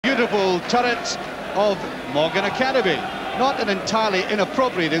beautiful turret of Morgan Academy. Not an entirely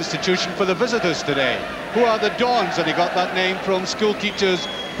inappropriate institution for the visitors today, who are the Dons, and he got that name from school teachers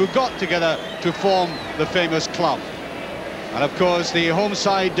who got together to form the famous club. And of course the home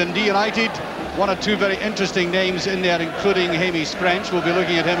side, Dundee United, one or two very interesting names in there, including Hamish French. We'll be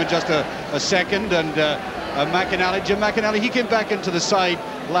looking at him in just a second, and McInally, Jim McInally, he came back into the side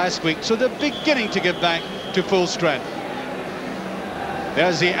last week, so they're beginning to get back to full strength.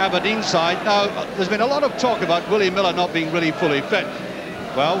 There's the Aberdeen side. Now, there's been a lot of talk about Willie Miller not being really fully fit.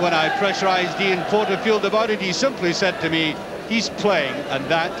 Well, when I pressurised Ian Porterfield about it, he simply said to me, he's playing, and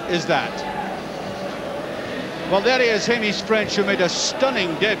that is that. Well, there he is, Hamish French, who made a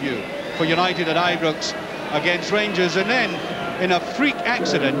stunning debut for United at Ibrox against Rangers, and then, in a freak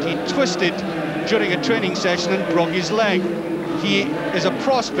accident, he twisted during a training session and broke his leg. He is a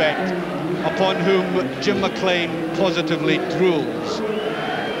prospect upon whom Jim McLean positively drools.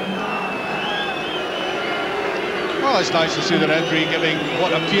 Well, it's nice to see the referee giving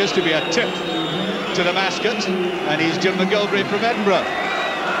what appears to be a tip to the mascot, and he's Jim McGilvray from Edinburgh.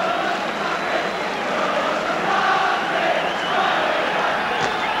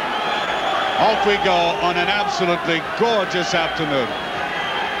 Off we go on an absolutely gorgeous afternoon.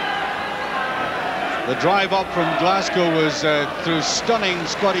 The drive up from Glasgow was through stunning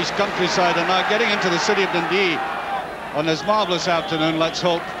Scottish countryside, and now getting into the city of Dundee on this marvellous afternoon. Let's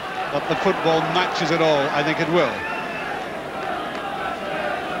hope that the football matches it all. I think it will.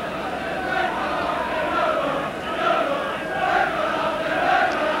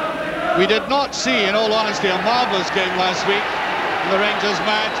 We did not see, in all honesty, a marvellous game last week in the Rangers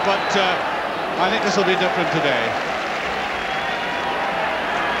match, but I think this will be different today.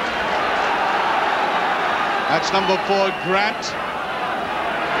 That's number 4, Grant.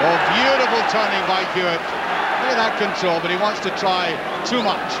 Oh, beautiful turning by Hewitt. Look at that control, but he wants to try too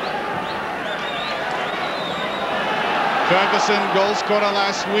much. Ferguson, goal scorer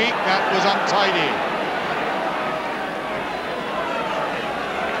last week, that was untidy.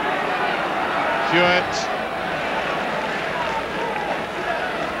 Hewitt.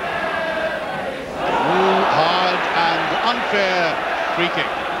 Hard and unfair free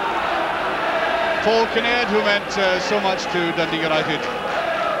kick. Paul Kinnaird, who meant so much to Dundee United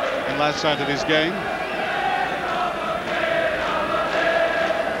in last Saturday's game.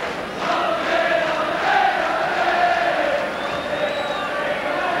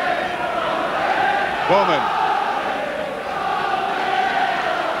 Bowman.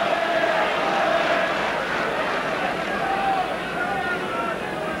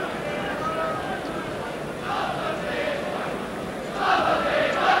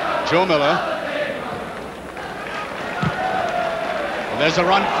 Joe Miller. And there's a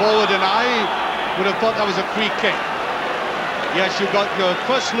run forward, and I would have thought that was a free kick. Yes, you got your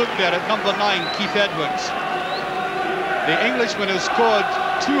first look there at number 9, Keith Edwards. The Englishman has scored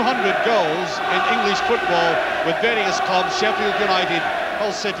 200 goals in English football with various clubs, Sheffield United,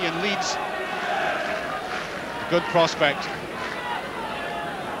 Hull City and Leeds. Good prospect.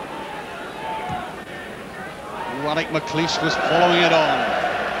 Alec McLeish was following it on.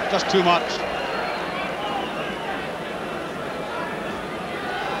 Just too much.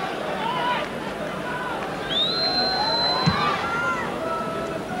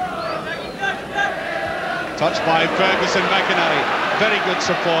 Touched by Ferguson, McInally. Very good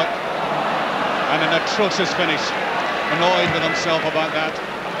support. And an atrocious finish. Annoyed with himself about that.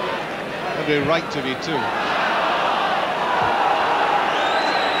 He'll be right to be too.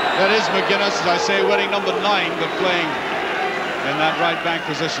 There is McGuinness, as I say, wearing number 9, but playing in that right back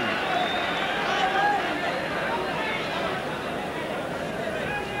position.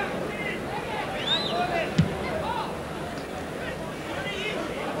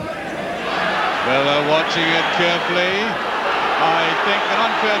 Well, they're watching it carefully. I think an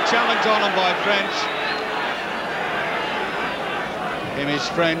unfair challenge on him by French. Hamish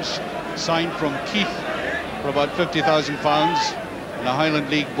French signed from Keith for about £50,000, and a Highland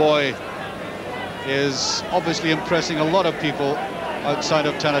League boy is obviously impressing a lot of people outside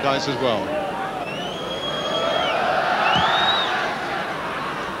of Tannadice as well.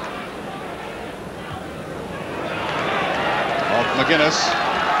 Off McGuinness.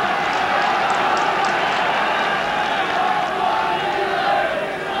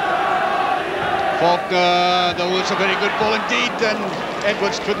 Faulkner, that was a very good ball indeed, and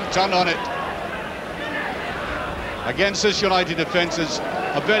Edwards couldn't turn on it. Against this United defences,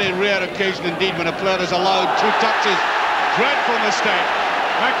 a very rare occasion indeed when a player is allowed 2 touches. Dreadful mistake.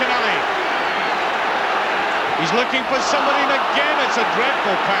 McInally. He's looking for somebody, and again it's a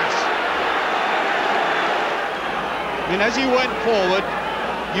dreadful pass. I mean, as he went forward,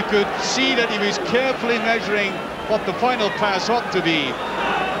 you could see that he was carefully measuring what the final pass ought to be.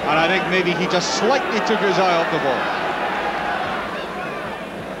 And I think maybe he just slightly took his eye off the ball.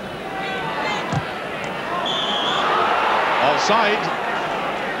 Offside.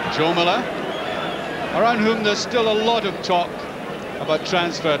 Joe Miller, around whom there's still a lot of talk about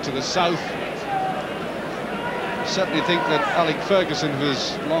transfer to the south. I certainly think that Alec Ferguson, who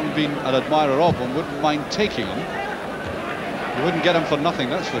has long been an admirer of him, wouldn't mind taking him. He wouldn't get him for nothing,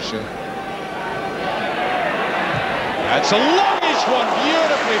 that's for sure. That's a longish one,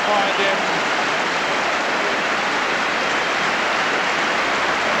 beautifully fired in.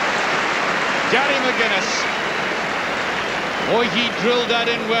 Gary McGuinness. Oh, he drilled that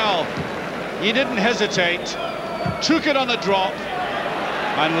in well. He didn't hesitate, took it on the drop,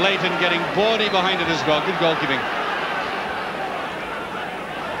 and Leighton getting body behind it as well. Good goalkeeping.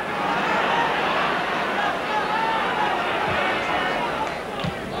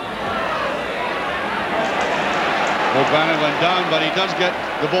 O'Bannon went down, but he does get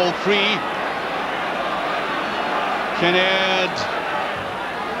the ball free. Kinnaird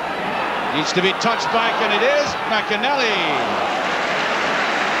needs to be touched back, and it is McAnally.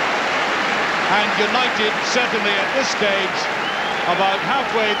 And United, certainly at this stage, about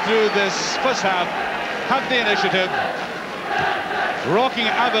halfway through this first half, have the initiative, rocking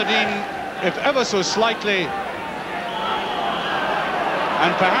Aberdeen, if ever so slightly.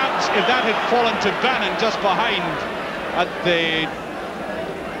 And perhaps if that had fallen to Bannon just behind, at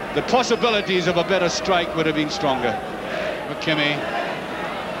the possibilities of a better strike would have been stronger. McKimmie.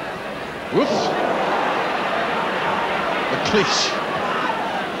 Woof. McLeish.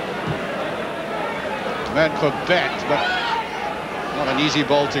 Meant for Bet, but not an easy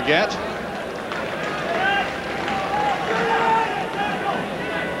ball to get.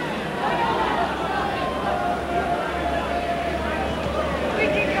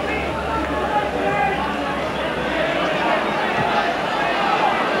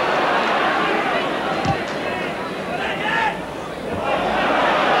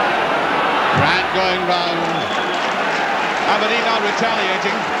 Grant going round. Aberdeen are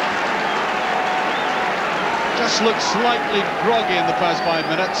retaliating. Just looks slightly groggy in the past 5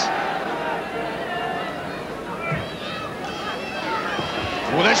 minutes.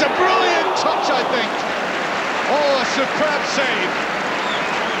 Well, there's a brilliant touch, I think. Oh, a superb save.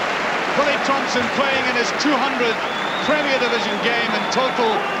 Billy Thompson playing in his 200th Premier Division game in total.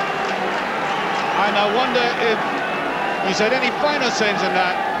 And I wonder if he's had any finer saves than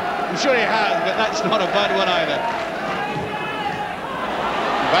that. I'm sure he has, but that's not a bad one either.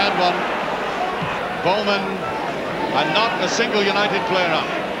 Bad one. Bowman, and not a single United player up.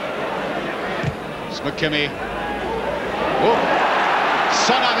 It's McKimmie. Oh,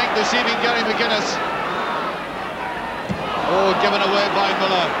 Son, I think, deceiving Gary McGuinness. Oh, given away by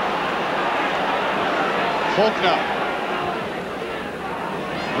Miller. Faulkner.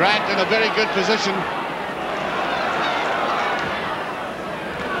 Grant in a very good position.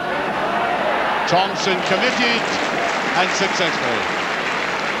 Thompson committed and successful.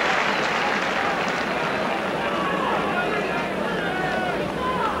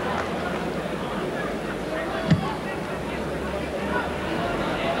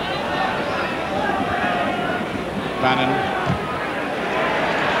 Bannon.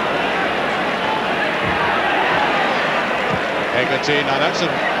 Hegarty. Now that's a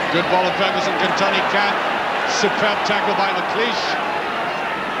good ball of Ferguson. Cantoni can't. Superb tackle by McLeish.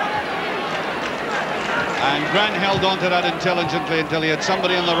 And Grant held on to that intelligently until he had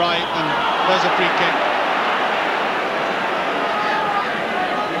somebody on the right, and there's a free kick.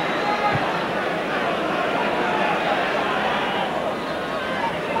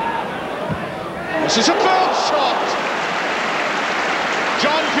 This is a superb shot.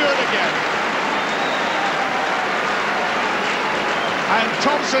 John Hewitt again. And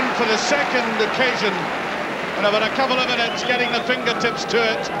Thompson for the second occasion in about a couple of minutes getting the fingertips to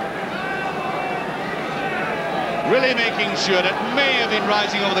it. Really making sure that may have been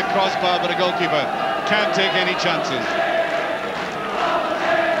rising over the crossbar, but a goalkeeper can't take any chances.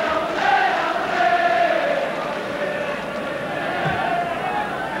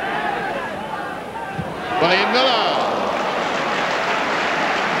 William Miller.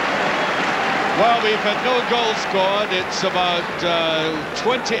 Well, we've had no goal scored. It's about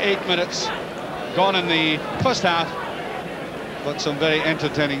 28 minutes gone in the first half, but some very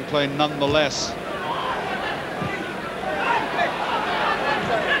entertaining play nonetheless.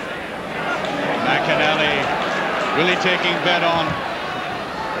 McAnally really taking Bet on.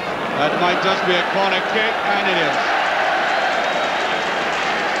 That might just be a corner kick, and it is.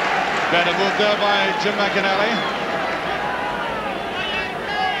 Better move there by Jim McAnally.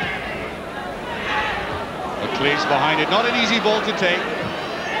 Cleaves behind it, not an easy ball to take.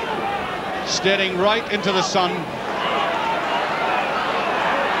 Staring right into the sun.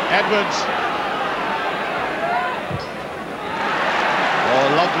 Edwards. Oh,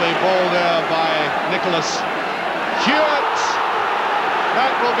 lovely ball there by Nicholas. Hewitt.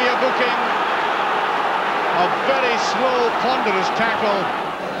 That will be a booking. A very slow, ponderous tackle.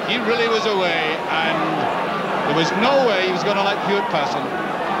 He really was away, and there was no way he was going to let Hewitt pass him.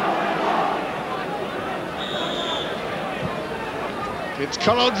 It's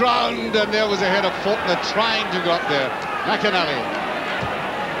curled round, and there was a head of Faulkner trying to go up there. McAnally.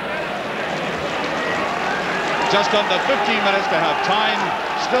 Just under 15 minutes to have time.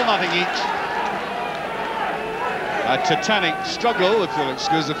 Still nothing each. A titanic struggle, if you'll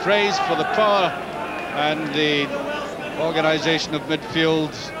excuse the phrase, for the power and the organisation of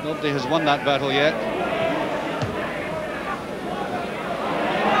midfield. Nobody has won that battle yet.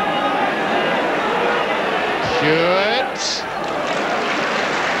 Hewitt.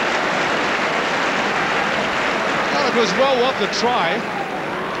 Well, it was well worth a try.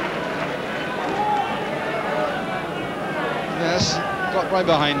 Yes, got right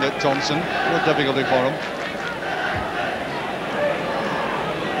behind it, Thompson. No difficulty for him.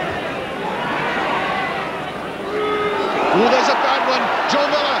 Oh, there's a bad one. Joe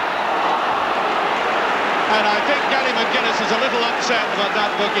Miller. And I think Gary McGuinness is a little upset about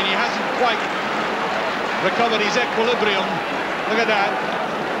that booking. He hasn't quite recovered his equilibrium. Look at that.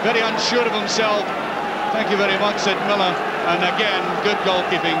 Very unsure of himself. Thank you very much, said Miller. And again, good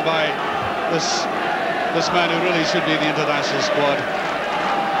goalkeeping by this man who really should be in the international squad.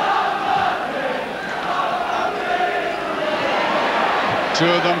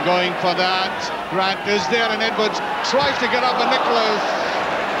 Two of them going for that. Grant is there, and Edwards tries to get up, and Nicholas.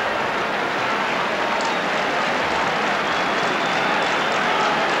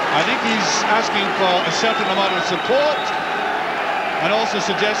 I think he's asking for a certain amount of support, and also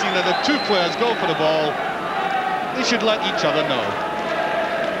suggesting that if two players go for the ball, they should let each other know.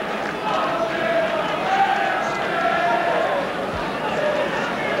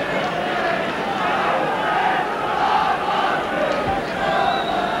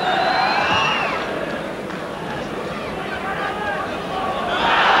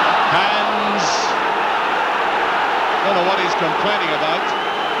 Complaining about.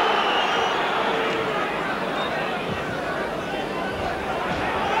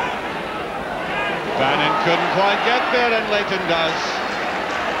 Bannon couldn't quite get there, and Leighton does.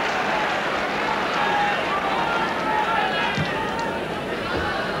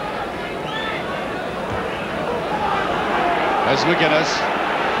 As McGuinness.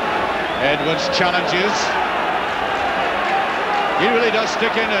 Edwards challenges. He really does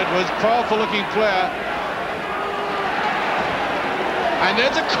stick in. Edwards, powerful looking player. And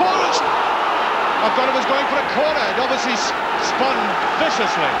there's a corner. I thought it was going for a corner. It obviously spun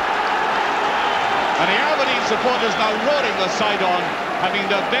viciously. And the Aberdeen supporters now roaring the side on, having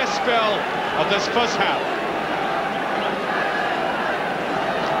the best spell of this first half.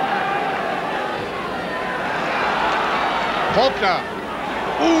 Faulkner.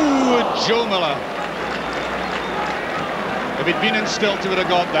 Ooh, Joe Miller. If he'd been in stilt, he would have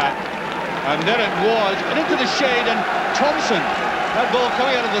got that. And there it was, and into the shade, and Thompson. That ball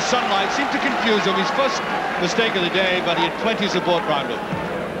coming out of the sunlight seemed to confuse him. His first mistake of the day, but he had plenty of support around him.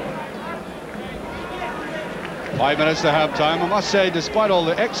 5 minutes to half-time. I must say, despite all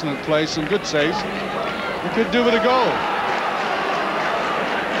the excellent play, some good saves, he could do with a goal.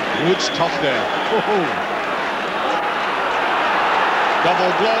 Woods tough there.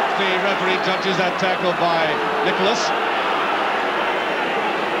 Double block. The referee judges that tackle by Nicholas.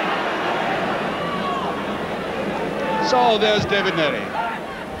 So there's David Nery.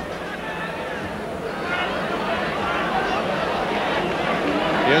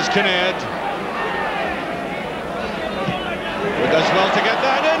 Here's Kinnaird. Who does well to get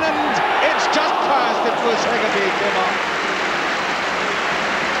that in, and it's just past. It was Hegarty came on.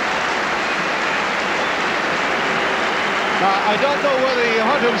 Now, I don't know whether he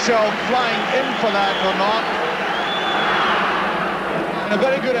hurt himself flying in for that or not. And a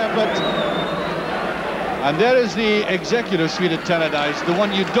very good effort. And there is the executive suite at Tannadice, the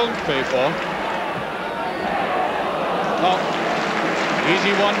one you don't pay for. Oh, easy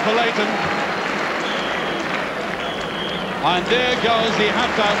one for Leighton. And there goes the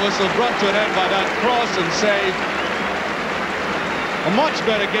half-time whistle, brought to an end by that cross and save. A much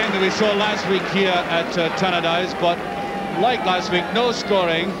better game than we saw last week here at Tannadice, but like last week, no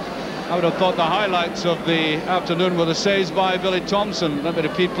scoring. I would have thought the highlights of the afternoon were the saves by Billy Thompson. Let me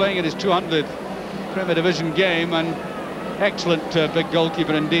repeat, playing at his 200th Premier Division game, and excellent big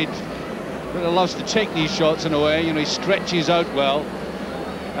goalkeeper indeed. Really loves to take these shots in a way. You know, he stretches out well.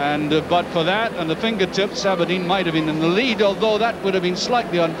 And but for that and the fingertips, Aberdeen might have been in the lead, although that would have been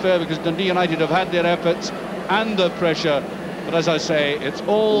slightly unfair because Dundee United have had their efforts and the pressure. But as I say, it's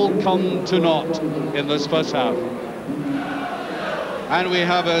all come to naught in this first half. And we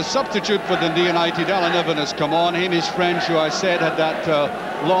have a substitute for Dundee United. Alan Evan has come on. Hamish French, who I said had that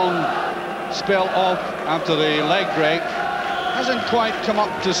long spell off after the leg break, hasn't quite come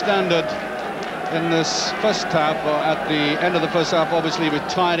up to standard in this first half, or at the end of the first half, obviously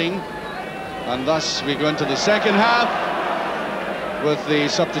retiring. And thus we go into the second half with the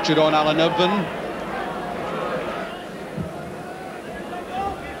substitute on, Alan Evan.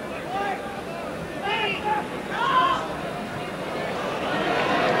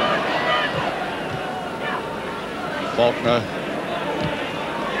 Faulkner.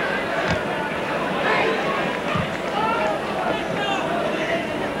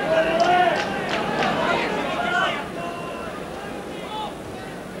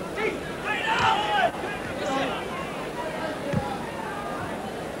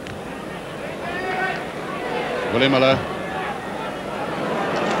 William Miller.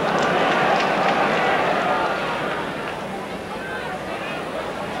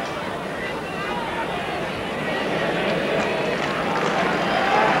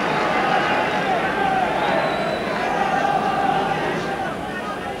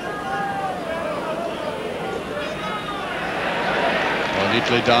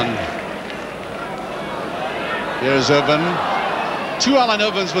 Neatly done. Here's Irvin. Two Alan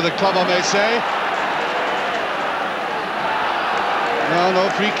Irvins with the club, I may say. No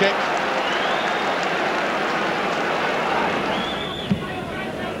free kick.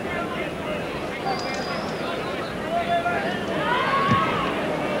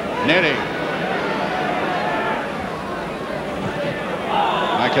 Neri.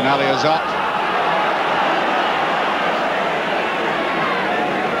 McInally is up.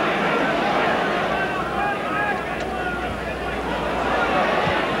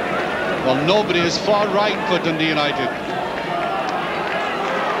 Well, nobody is far right for Dundee United.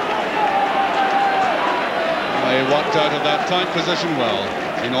 He walked out of that tight position well.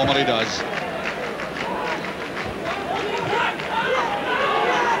 He normally does.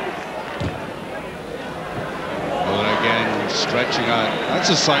 Miller again stretching out. That's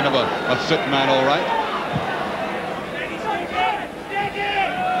a sign of a fit man, all right.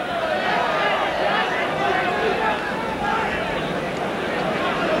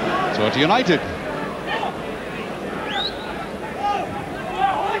 So to United.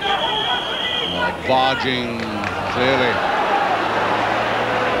 Barging, clearly.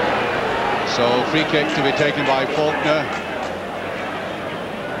 So free kick to be taken by Faulkner.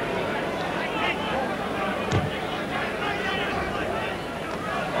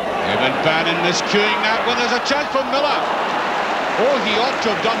 Evan Bannon is queuing that when there's a chance for Miller. Oh, he ought to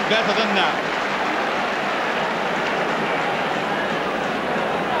have done better than that.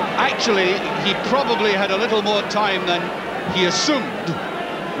 Actually, he probably had a little more time than he assumed.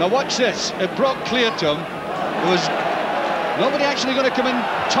 Now watch this, it broke clear to him. There was nobody actually going to come in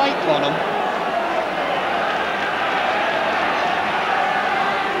tight on him.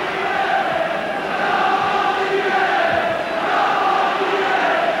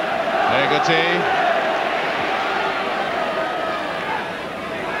 Hegarty.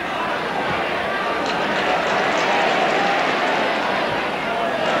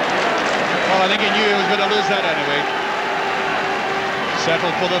 Well, I think he knew he was going to lose that anyway.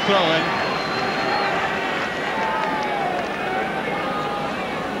 Settled for the throw-in.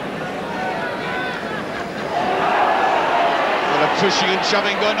 Bit of pushing and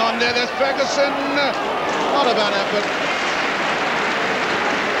shoving going on there. There's Ferguson. Not a bad effort.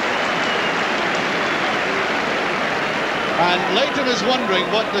 And Leighton is wondering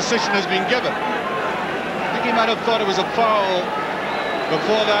what decision has been given. I think he might have thought it was a foul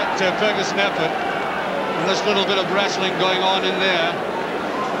before that Ferguson effort. And this little bit of wrestling going on in there.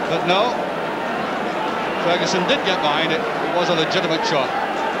 But no, Ferguson did get behind it. It was a legitimate shot.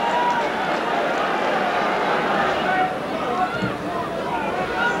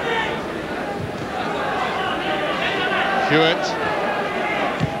 Hewitt.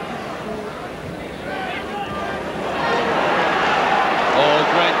 Oh,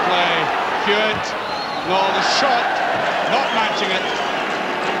 great play. Hewitt. No, the shot not matching it.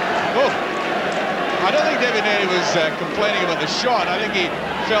 Oh. I don't think David Neri was complaining about the shot. I think he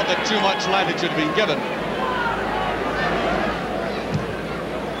felt that too much latitude had been given.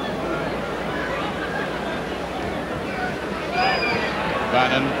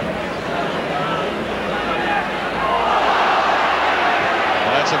 Bannon.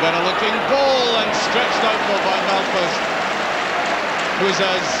 Well, that's a better looking ball and stretched out for by Malthus, who's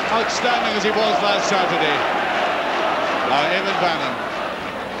as outstanding as he was last Saturday. Now Evan Bannon.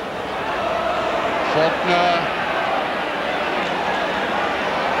 Faulkner.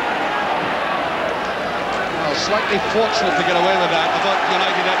 Well, slightly fortunate to get away with that. I thought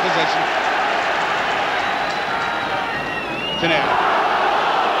United had possession. Kinnear.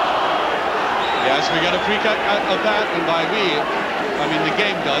 Yes, we get a free kick out of that, and by we, I mean the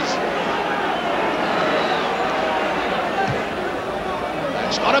game does.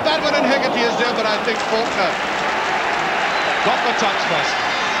 It's not a bad one in Hegarty is there, but I think Faulkner got the touch first.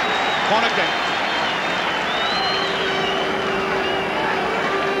 Corner kick.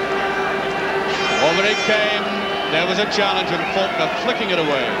 Over it came. There was a challenge, and Faulkner flicking it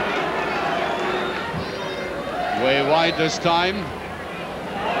away. Way wide this time.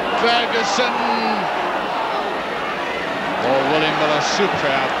 Ferguson. Oh, William Miller,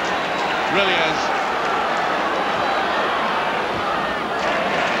 superb. Really is.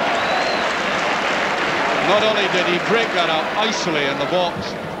 Not only did he break that up icily in the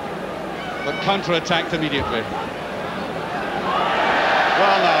box, but counter-attacked immediately.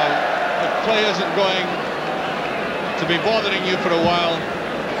 Well now, the play isn't going to be bothering you for a while.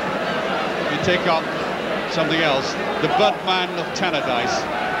 You take up something else. The Birdman of Tannadice,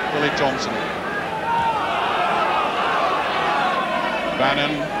 Willie Thompson.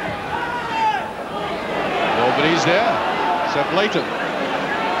 Bannon. Nobody's there except Leighton.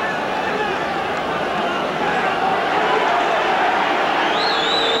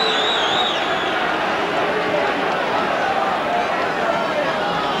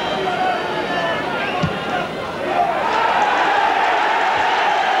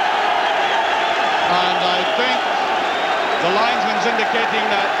 The linesman's indicating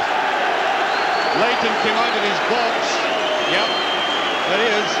that Leighton came out of his box. Yep, there he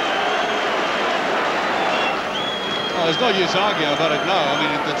is. Well, there's no use arguing about it now. I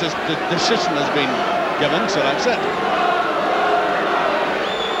mean, the decision has been given, so that's it.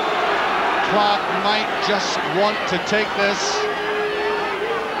 Clark might just want to take this.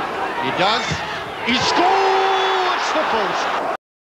 He does. He scores the post.